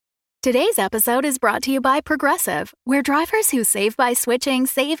Today's episode is brought to you by Progressive, where drivers who save by switching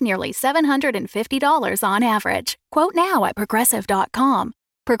save nearly $750 on average. Quote now at Progressive.com.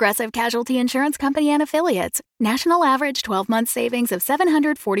 Progressive Casualty Insurance Company and Affiliates. National average 12-month savings of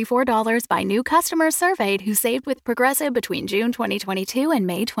 $744 by new customers surveyed who saved with Progressive between June 2022 and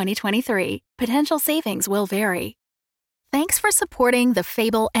May 2023. Potential savings will vary. Thanks for supporting the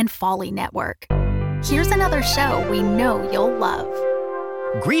Fable and Folly Network. Here's another show we know you'll love.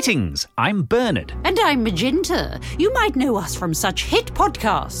 Greetings, I'm Bernard. And I'm Magenta. You might know us from such hit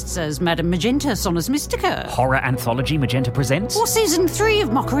podcasts as Madame Magenta Sonus Mystica. Horror anthology Magenta Presents. Or Season 3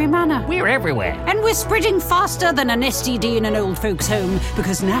 of Mockery Manor. We're everywhere. And we're spreading faster than an STD in an old folks' home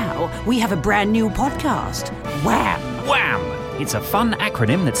because now we have a brand new podcast. Wham! Wham! It's a fun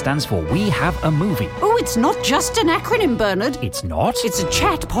acronym that stands for We Have a Movie. Oh, it's not just an acronym, Bernard. It's not? It's a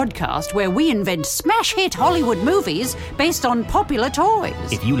chat podcast where we invent smash hit Hollywood movies based on popular toys.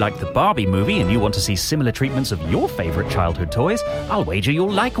 If you like the Barbie movie and you want to see similar treatments of your favourite childhood toys, I'll wager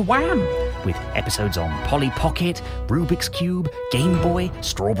you'll like Wham! With episodes on Polly Pocket, Rubik's Cube, Game Boy,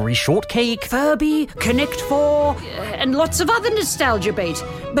 Strawberry Shortcake, Furby, Connect 4, and lots of other nostalgia bait.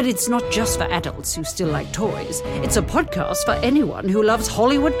 But it's not just for adults who still like toys. It's a podcast for anyone who loves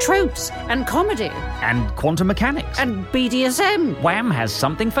Hollywood tropes and comedy. And quantum mechanics. And BDSM. Wham has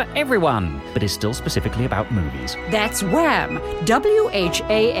something for everyone, but is still specifically about movies. That's Wham!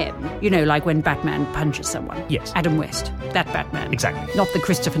 W-H-A-M. You know, like when Batman punches someone. Yes. Adam West. That Batman. Exactly. Not the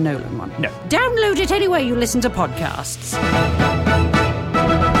Christopher Nolan one. No. Download it anywhere you listen to podcasts.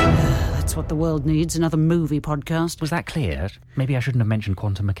 That's what the world needs, another movie podcast. Was that clear? Maybe I shouldn't have mentioned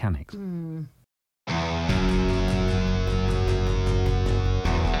quantum mechanics.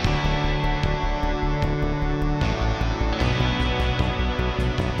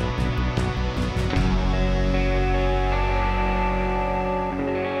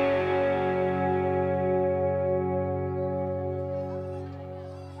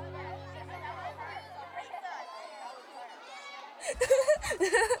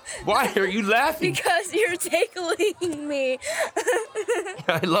 Why are you laughing? Because you're tickling me.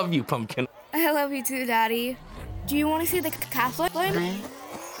 I love you, Pumpkin. I love you too, Daddy. Do you want to see the Catholic one?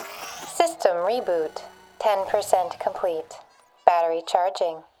 System reboot. 10% complete. Battery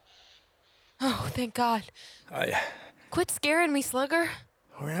charging. Oh, thank God. Quit scaring me, Slugger.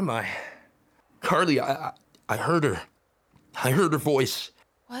 Where am I? Carly, I heard her. I heard her voice.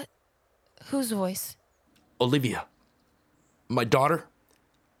 What? Whose voice? Olivia. My daughter.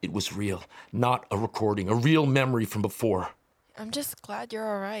 It was real, not a recording, a real memory from before. I'm just glad you're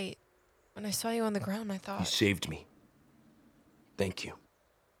all right. When I saw you on the ground, I You thought, saved me. Thank you.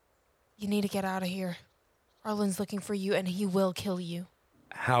 you need to get out of here. Arlen's looking for you, and he will kill you.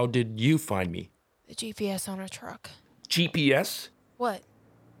 How did you find me? The GPS on our truck. GPS? What?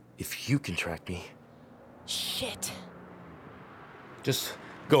 If you can track me. Shit. Just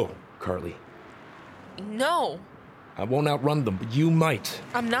go, Carly. No, I won't outrun them, but you might.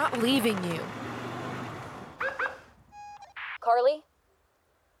 I'm not leaving you. Carly,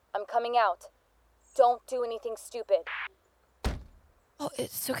 I'm coming out. Don't do anything stupid. Oh,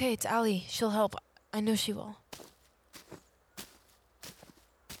 it's okay. It's Allie. She'll help. I know she will.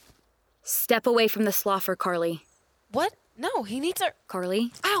 Step away from the sloffer, Carly. What? No, he needs our...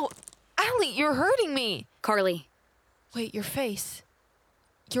 Carly? Ow! Allie, you're hurting me. Carly. Wait, your face.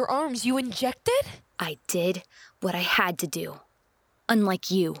 Your arms, you injected? I did what I had to do.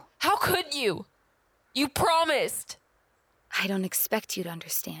 Unlike you. How could you? You promised. I don't expect you to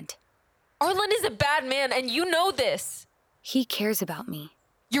understand. Arlen is a bad man, and you know this. He cares about me.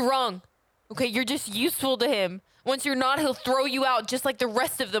 You're wrong. Okay, you're just useful to him. Once you're not, he'll throw you out just like the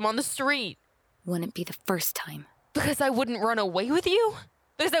rest of them on the street. Wouldn't be the first time. Because I wouldn't run away with you?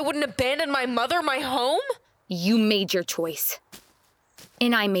 Because I wouldn't abandon my mother, my home? You made your choice.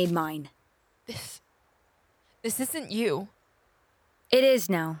 And I made mine. This isn't you. It is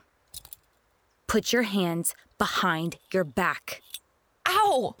now. Put your hands behind your back.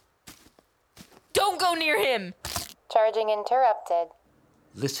 Ow! Don't go near him! Charging interrupted.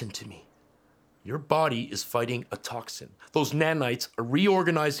 Listen to me. Your body is fighting a toxin. Those nanites are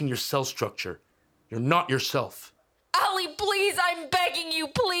reorganizing your cell structure. You're not yourself. Allie, please, I'm begging you,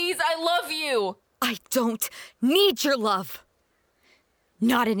 please, I love you! I don't need your love.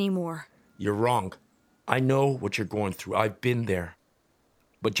 Not anymore. You're wrong. I know what you're going through. I've been there.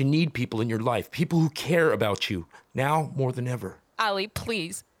 But you need people in your life, people who care about you, now more than ever. Allie,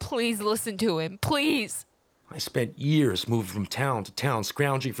 please listen to him, please. I spent years moving from town to town,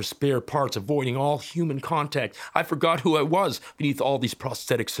 scrounging for spare parts, avoiding all human contact. I forgot who I was beneath all these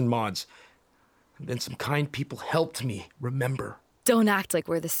prosthetics and mods. And then some kind people helped me remember. Don't act like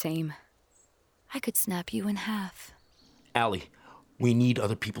we're the same. I could snap you in half. Allie, we need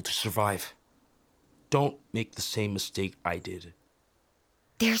other people to survive. Don't make the same mistake I did.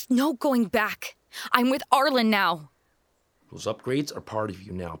 There's no going back. I'm with Arlen now. Those upgrades are part of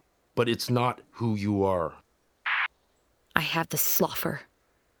you now, but it's not who you are. I have the sloffer.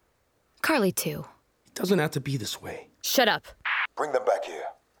 Carly, too. It doesn't have to be this way. Shut up. Bring them back here.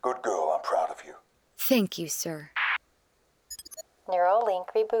 Good girl, I'm proud of you. Thank you, sir. Neural link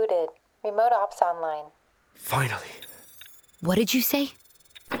rebooted. Remote ops online. Finally. What did you say?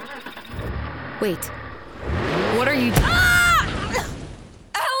 Wait. What are you... Ah!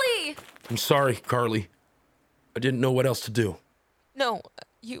 Ellie! I'm sorry, Carly. I didn't know what else to do. No,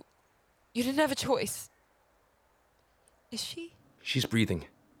 you didn't have a choice. Is she? She's breathing.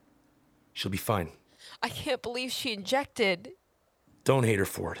 She'll be fine. I can't believe she injected. Don't hate her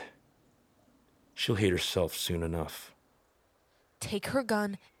for it. She'll hate herself soon enough. Take her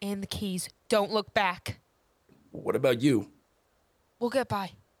gun and the keys. Don't look back. What about you? We'll get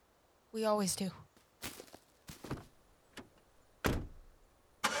by. We always do.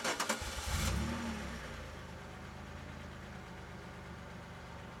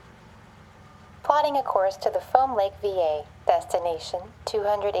 Plotting a course to the Foam Lake VA. Destination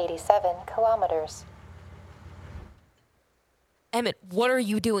 287 kilometers. Emmett, what are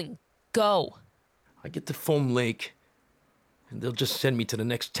you doing? Go. I get to Foam Lake, and they'll just send me to the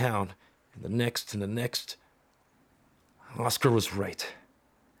next town, and the next, and the next. Oscar was right.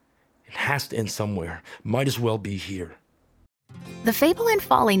 It has to end somewhere. Might as well be here. The Fable and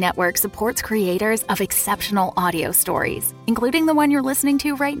Folly Network supports creators of exceptional audio stories, including the one you're listening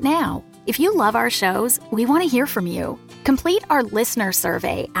to right now. If you love our shows, we want to hear from you. Complete our listener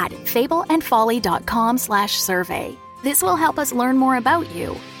survey at fableandfolly.com/survey. This will help us learn more about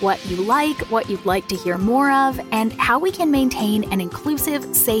you, what you like, what you'd like to hear more of, and how we can maintain an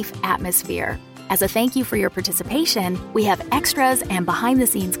inclusive, safe atmosphere. As a thank you for your participation, we have extras and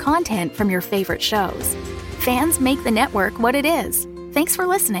behind-the-scenes content from your favorite shows. Fans make the network what it is. Thanks for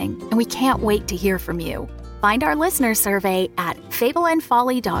listening, and we can't wait to hear from you. Find our listener survey at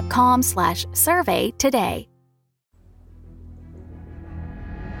fableandfolly.com/survey today.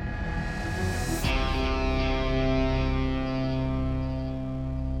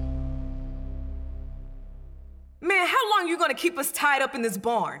 Man, how long you gonna keep us tied up in this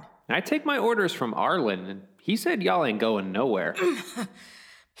barn? I take my orders from Arlen, and he said y'all ain't going nowhere.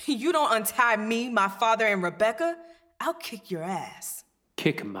 You don't untie me, my father, and Rebecca, I'll kick your ass.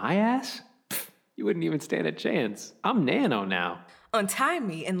 Kick my ass? Pfft, you wouldn't even stand a chance. I'm Nano now. Untie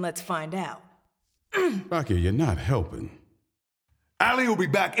me and let's find out. Rocky, you're not helping. Allie will be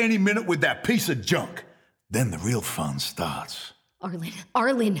back any minute with that piece of junk. Then the real fun starts.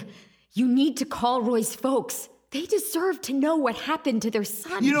 Arlen, you need to call Roy's folks. They deserve to know what happened to their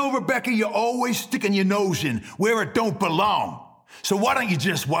son. You know, Rebecca, you're always sticking your nose in where it don't belong. So why don't you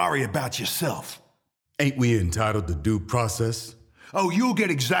just worry about yourself? Ain't we entitled to due process? Oh, you'll get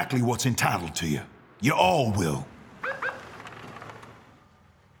exactly what's entitled to you. You all will.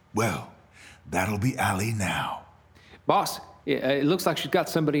 Well, that'll be Allie now. Boss, it looks like she's got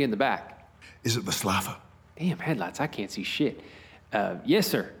somebody in the back. Is it the Slaffer? Damn headlights, I can't see shit. Yes,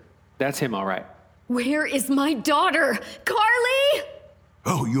 sir. That's him, all right. Where is my daughter? Carly!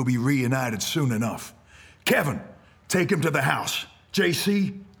 Oh, you'll be reunited soon enough. Kevin, take him to the house.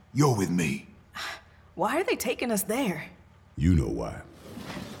 JC, you're with me. Why are they taking us there? You know why.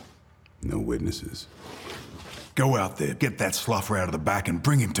 No witnesses. Go out there, get that Sluffer out of the back and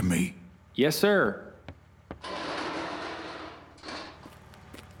bring him to me. Yes, sir.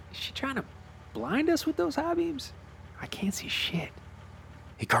 Is she trying to blind us with those high beams? I can't see shit.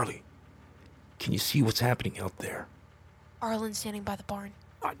 Hey, Carly. Can you see what's happening out there? Arlen standing by the barn.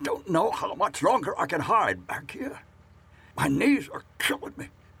 I don't know how much longer I can hide back here. My knees are killing me.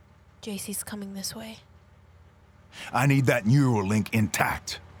 JC's coming this way. I need that neural link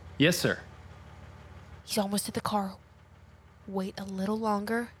intact. Yes, sir. He's almost at the car. Wait a little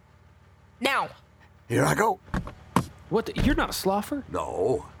longer. Now! Here I go. What? You're not Sloffer?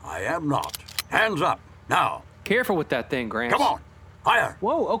 No, I am not. Hands up, now. Careful with that thing, Gramps. Come on, higher.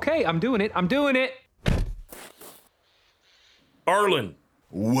 Whoa, okay, I'm doing it. Arlen!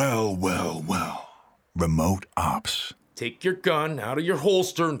 Well. Remote ops. Take your gun out of your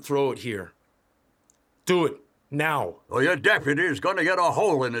holster and throw it here. Do it, now. Well, your deputy's gonna get a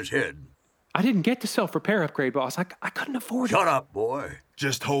hole in his head. I didn't get the self-repair upgrade, boss. I couldn't afford it. Shut up, boy.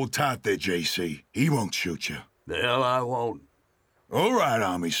 Just hold tight there, JC. He won't shoot you. The hell I won't. All right,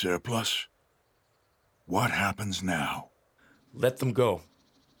 Army Surplus. What happens now? Let them go.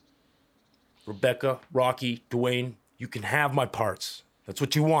 Rebecca, Rocky, Dwayne, You can have my parts. That's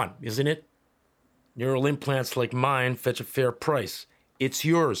what you want, isn't it? Neural implants like mine fetch a fair price. It's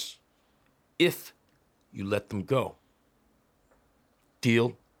yours. If you let them go.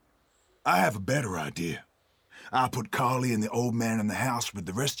 Deal? I have a better idea. I put Carly and the old man in the house with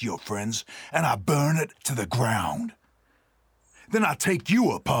the rest of your friends, and I burn it to the ground. Then I take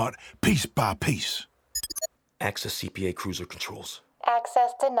you apart piece by piece. Access CPA cruiser controls.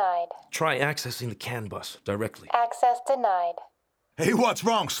 Access denied. Try accessing the CAN bus directly. Access denied. Hey, what's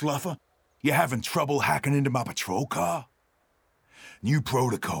wrong, Sluffer? You having trouble hacking into my patrol car? New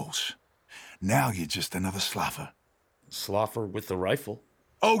protocols. Now you're just another Sluffer. Sloffer with the rifle?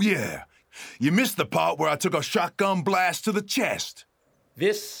 Oh, yeah. You missed the part where I took a shotgun blast to the chest.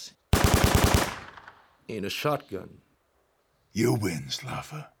 This ain't a shotgun. You win,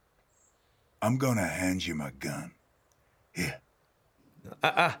 Sluffer. I'm gonna hand you my gun. Here.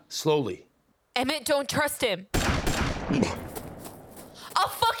 Slowly. Emmett, don't trust him. I'll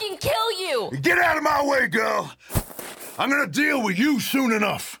fucking kill you! Get out of my way, girl! I'm gonna deal with you soon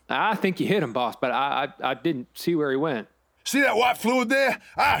enough. I think you hit him, boss, but I didn't see where he went. See that white fluid there?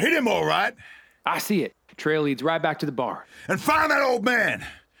 I hit him all right. I see it. Trail leads right back to the bar. And find that old man.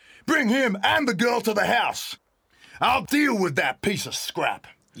 Bring him and the girl to the house. I'll deal with that piece of scrap.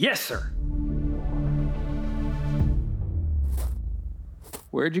 Yes, sir.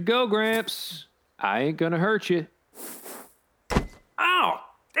 Where'd you go, Gramps? I ain't gonna hurt you. Ow!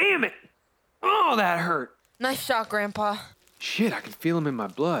 Damn it! Oh, that hurt. Nice shot, Grandpa. Shit, I can feel him in my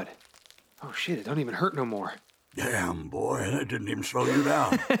blood. Oh, shit, it don't even hurt no more. Damn, boy, that didn't even slow you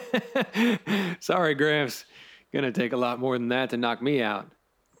down. Sorry, Gramps. Gonna take a lot more than that to knock me out.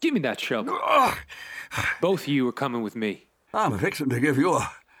 Give me that shovel. Both of you are coming with me. I'm fixing to give you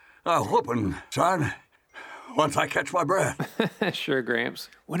a whooping, son. Once I catch my breath. Sure, Gramps.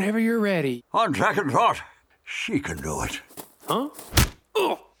 Whenever you're ready. On second thought, she can do it. Huh?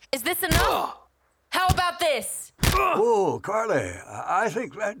 Is this enough? How about this? Oh, Carly, I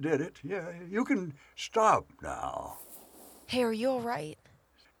think that did it. Yeah, you can stop now. Hey, are you all right?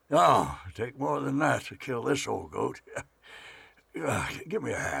 Oh, take more than that to kill this old goat. Give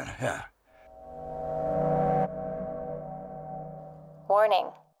me a hand. Yeah. Warning.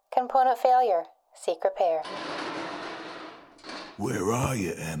 Component failure. Seek repair. Where are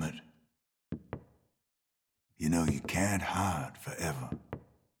you, Emmett? You know you can't hide forever.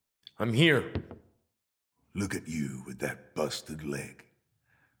 I'm here. Look at you with that busted leg.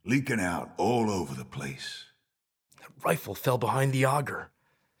 Leaking out all over the place. That rifle fell behind the auger.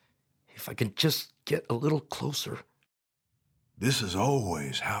 If I can just get a little closer. This is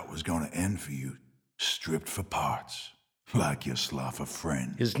always how it was gonna end for you. Stripped for parts. Like your Sluffer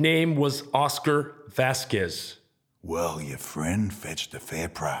friend. His name was Oscar Vasquez. Well, your friend fetched a fair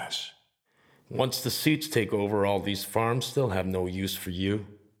price. Once the suits take over, all these farms, they'll have no use for you.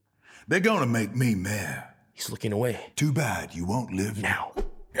 They're gonna make me mayor. He's looking away. Too bad you won't live now.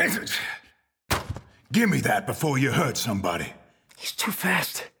 Give me that before you hurt somebody. He's too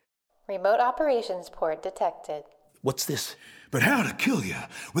fast. Remote operations port detected. What's this? But how to kill you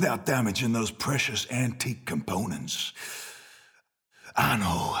without damaging those precious antique components? I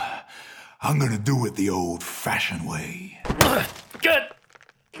know. I'm gonna do it the old-fashioned way. Good.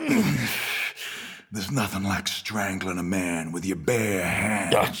 There's nothing like strangling a man with your bare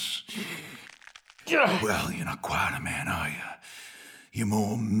hands. Well, you're not quite a man, are you? You're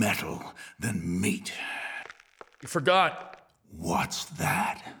more metal than meat. You forgot. What's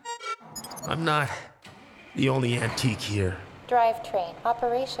that? I'm not the only antique here. Drivetrain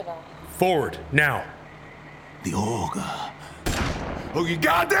operational. Forward, now. The auger. Oh, you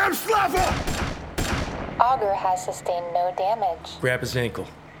goddamn Sluffer! Auger has sustained no damage. Grab his ankle.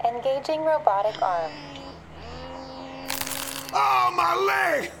 Engaging robotic arm. Oh, my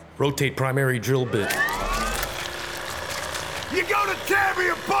leg! Rotate primary drill bit. You're gonna tear me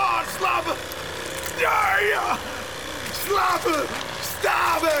apart, Sluffer! Yeah! Sluffer!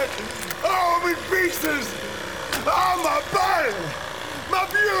 Stop it! Oh, I'm in pieces! Oh, my body! My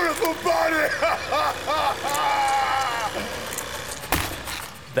beautiful body!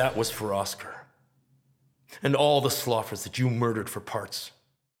 That was for Oscar. And all the Sloffers that you murdered for parts.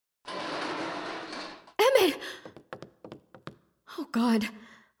 Emmett! Oh, God,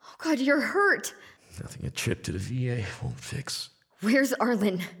 you're hurt. Nothing a trip to the VA won't fix. Where's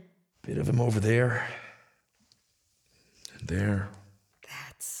Arlen? Bit of him over there. And there.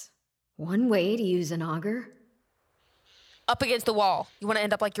 That's one way to use an auger. Up against the wall. You want to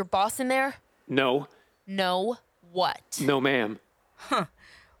end up like your boss in there? No. No what? No, ma'am. Huh.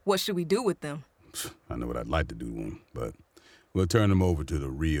 What should we do with them? I know what I'd like to do to them, but we'll turn them over to the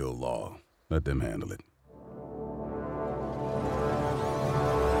real law. Let them handle it.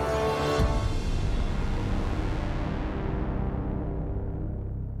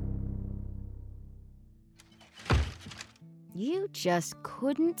 You just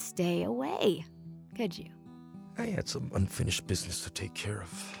couldn't stay away, could you? I had some unfinished business to take care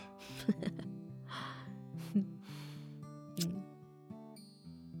of.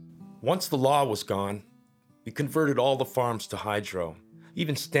 Once the law was gone, we converted all the farms to hydro.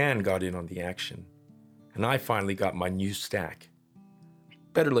 Even Stan got in on the action. And I finally got my new stack.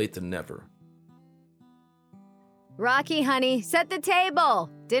 Better late than never. Rocky, honey, set the table.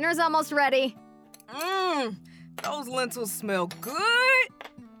 Dinner's almost ready. Those lentils smell good.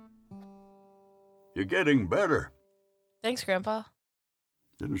 You're getting better. Thanks, Grandpa.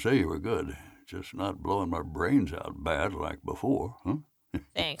 Didn't say you were good. Just not blowing my brains out bad like before, huh?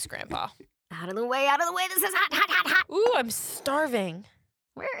 Thanks, Grandpa. Out of the way, out of the way. This is hot, hot, hot, hot. Ooh, I'm starving.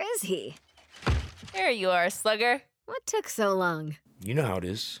 Where is he? There you are, Slugger. What took so long? You know how it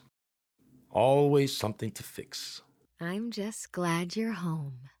is. Always something to fix. I'm just glad you're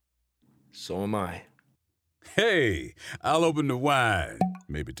home. So am I. Hey, I'll open the wine.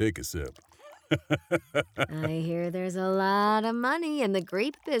 Maybe take a sip. I hear there's a lot of money in the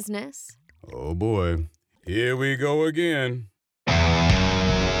grape business. Oh boy, here we go again.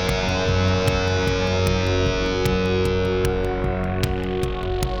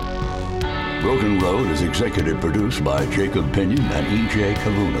 Broken Road is executive produced by Jacob Pinion and E.J.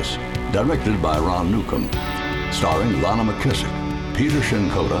 Kavunas. Directed by Ron Newcomb. Starring Lana McKissick, Peter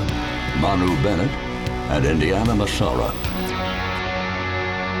Shinkoda, Manu Bennett, and Indiana Massara.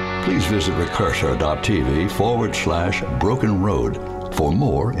 Please visit recursor.tv/Broken Road for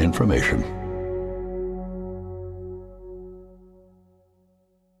more information.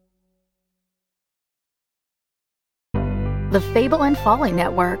 The Fable and Folly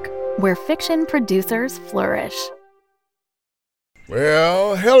Network, where fiction producers flourish.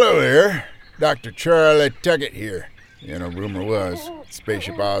 Well, hello there. Dr. Charlie Tuckett here. You know, rumor was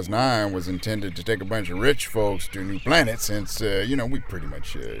Spaceship Oz 9 was intended to take a bunch of rich folks to a new planet since, we pretty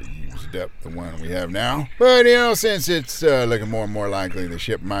much used up the one we have now. But, since it's looking more and more likely the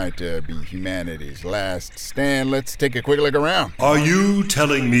ship might be humanity's last stand, let's take a quick look around. Are you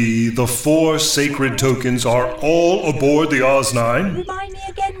telling me the 4 sacred tokens are all aboard the Oz 9? Remind me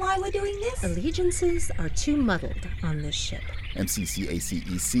again why we're doing this? Allegiances are too muddled on this ship.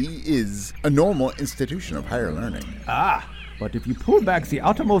 MCCACEC is a normal institution of higher learning. But if you pull back the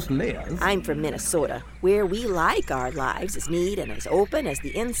outermost layers... I'm from Minnesota, where we like our lives as neat and as open as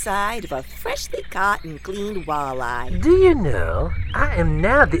the inside of a freshly caught and cleaned walleye. Do you know, I am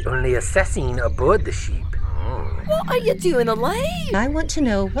now the only assassin aboard the ship. What are you doing, Elaine? I want to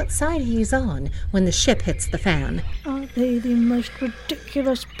know what side he's on when the ship hits the fan. Are they the most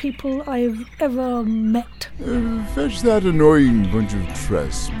ridiculous people I've ever met? Fetch that annoying bunch of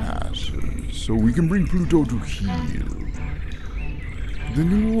trespassers so we can bring Pluto to heel. The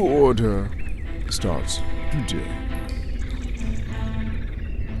new order starts today.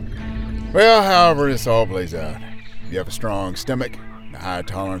 Well, however this all plays out, if you have a strong stomach and a high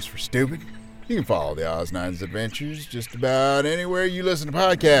tolerance for stupid, you can follow the Oz 9's adventures just about anywhere you listen to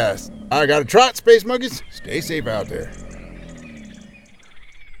podcasts. I got a trot, Space Monkeys. Stay safe out there.